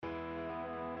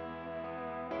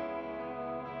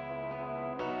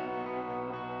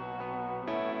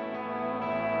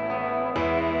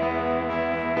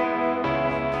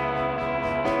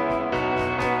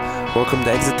Welcome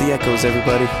to Exit the Echoes,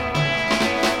 everybody.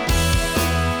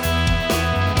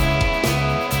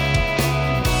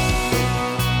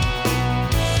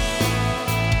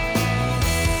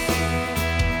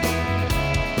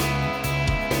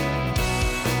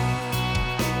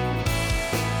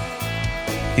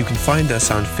 You can find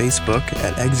us on Facebook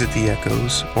at Exit the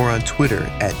Echoes or on Twitter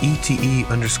at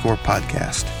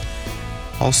ETE_podcast.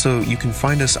 Also, you can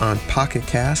find us on Pocket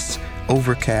Casts,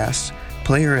 Overcast,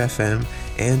 Player FM,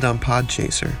 and on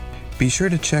Podchaser. Be sure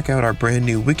to check out our brand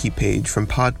new wiki page from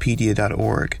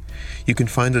podpedia.org. You can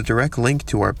find a direct link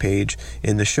to our page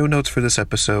in the show notes for this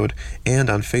episode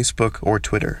and on Facebook or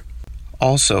Twitter.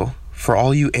 Also, for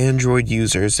all you Android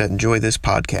users that enjoy this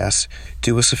podcast,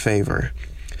 do us a favor.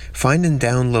 Find and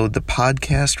download the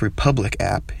Podcast Republic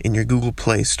app in your Google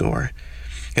Play Store.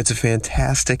 It's a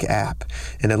fantastic app,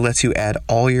 and it lets you add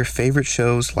all your favorite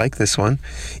shows, like this one,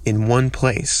 in one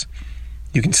place.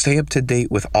 You can stay up to date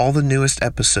with all the newest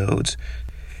episodes,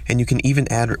 and you can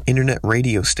even add internet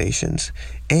radio stations,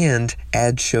 and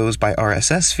add shows by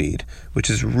RSS feed, which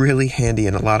is really handy,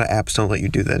 and a lot of apps don't let you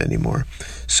do that anymore.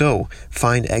 So,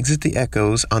 find Exit the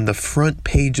Echoes on the front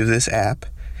page of this app,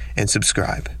 and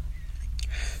subscribe.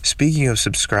 Speaking of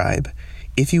subscribe,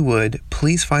 if you would,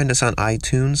 please find us on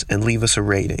iTunes and leave us a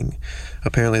rating.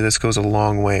 Apparently this goes a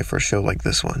long way for a show like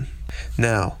this one.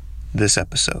 Now, this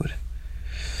episode.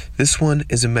 This one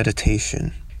is a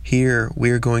meditation. Here, we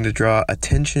are going to draw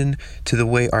attention to the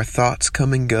way our thoughts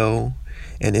come and go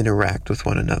and interact with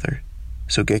one another.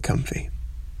 So get comfy.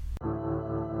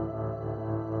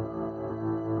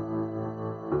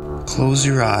 Close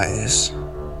your eyes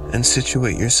and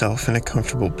situate yourself in a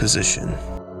comfortable position.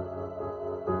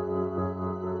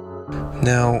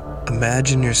 Now,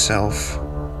 imagine yourself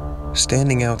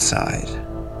standing outside.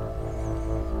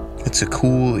 It's a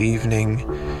cool evening,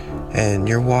 and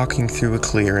you're walking through a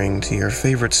clearing to your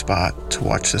favorite spot to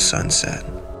watch the sunset.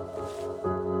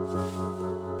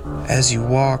 As you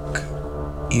walk,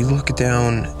 you look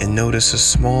down and notice a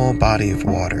small body of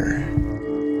water.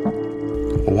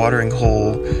 A watering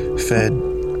hole fed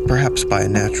perhaps by a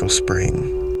natural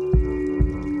spring.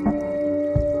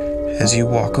 As you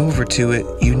walk over to it,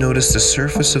 you notice the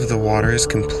surface of the water is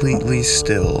completely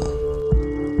still.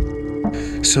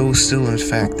 So still, in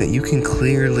fact, that you can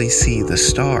clearly see the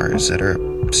stars that are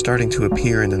starting to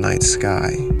appear in the night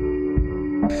sky.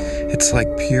 It's like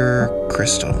pure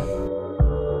crystal.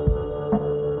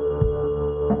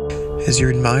 As you're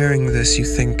admiring this, you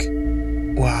think,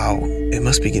 wow, it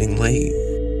must be getting late.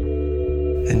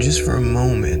 And just for a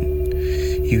moment,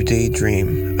 you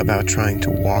daydream about trying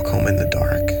to walk home in the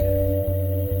dark.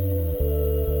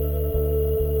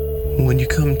 When you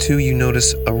come to, you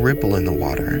notice a ripple in the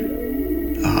water.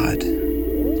 Odd.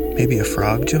 Maybe a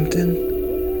frog jumped in?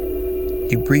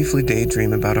 You briefly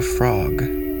daydream about a frog.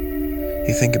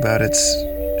 You think about its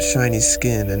shiny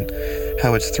skin and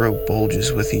how its throat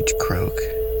bulges with each croak.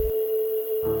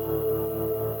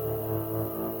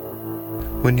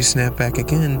 When you snap back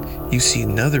again, you see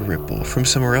another ripple from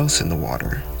somewhere else in the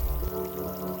water.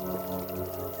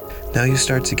 Now you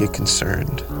start to get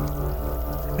concerned.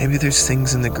 Maybe there's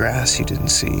things in the grass you didn't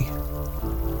see.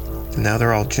 And now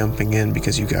they're all jumping in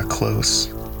because you got close.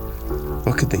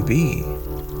 What could they be?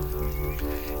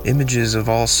 Images of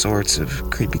all sorts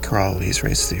of creepy crawlies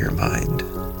race through your mind.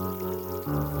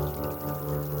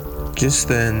 Just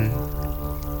then,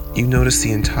 you notice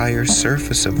the entire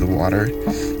surface of the water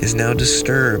is now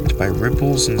disturbed by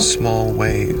ripples and small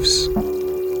waves.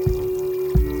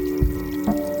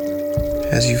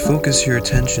 As you focus your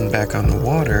attention back on the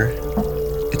water,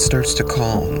 it starts to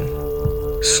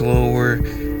calm, slower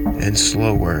and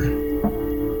slower,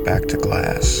 back to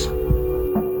glass.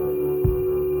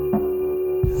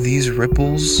 These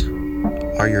ripples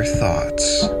are your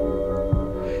thoughts,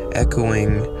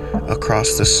 echoing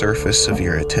across the surface of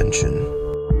your attention.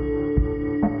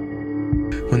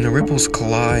 When the ripples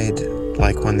collide,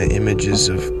 like when the images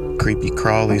of creepy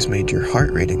crawlies made your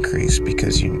heart rate increase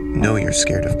because you know you're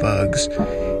scared of bugs,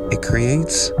 it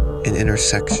creates an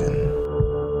intersection.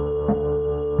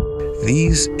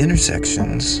 These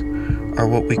intersections are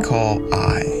what we call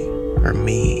I, or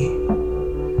me.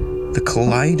 The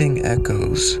colliding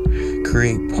echoes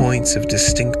create points of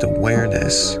distinct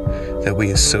awareness that we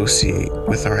associate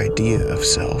with our idea of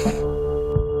self.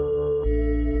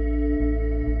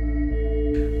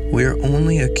 We are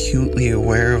only acutely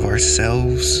aware of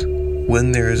ourselves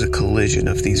when there is a collision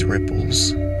of these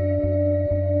ripples.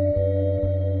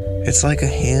 It's like a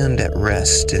hand at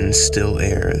rest in still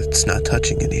air that's not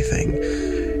touching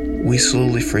anything. We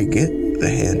slowly forget the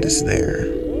hand is there.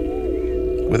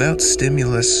 Without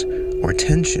stimulus or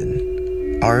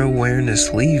tension, our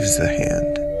awareness leaves the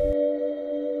hand.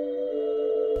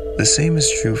 The same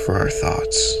is true for our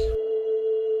thoughts.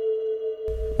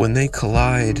 When they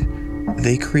collide,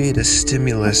 they create a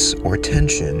stimulus or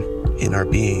tension in our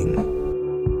being.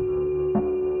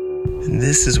 And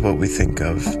this is what we think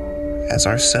of as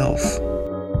ourself.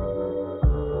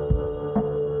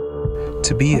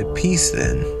 To be at peace,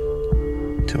 then,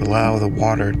 to allow the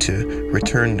water to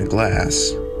return to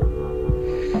glass,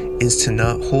 is to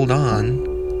not hold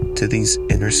on to these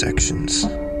intersections.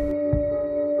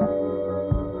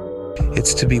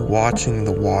 It's to be watching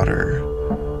the water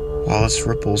while its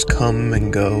ripples come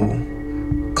and go,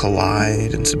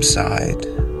 collide and subside.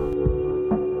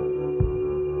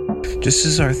 Just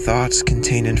as our thoughts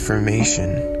contain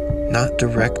information, not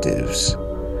directives,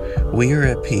 we are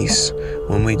at peace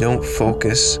when we don't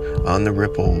focus on the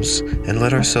ripples and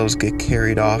let ourselves get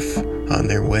carried off on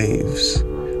their waves,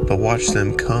 but watch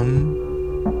them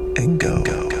come and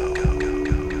go.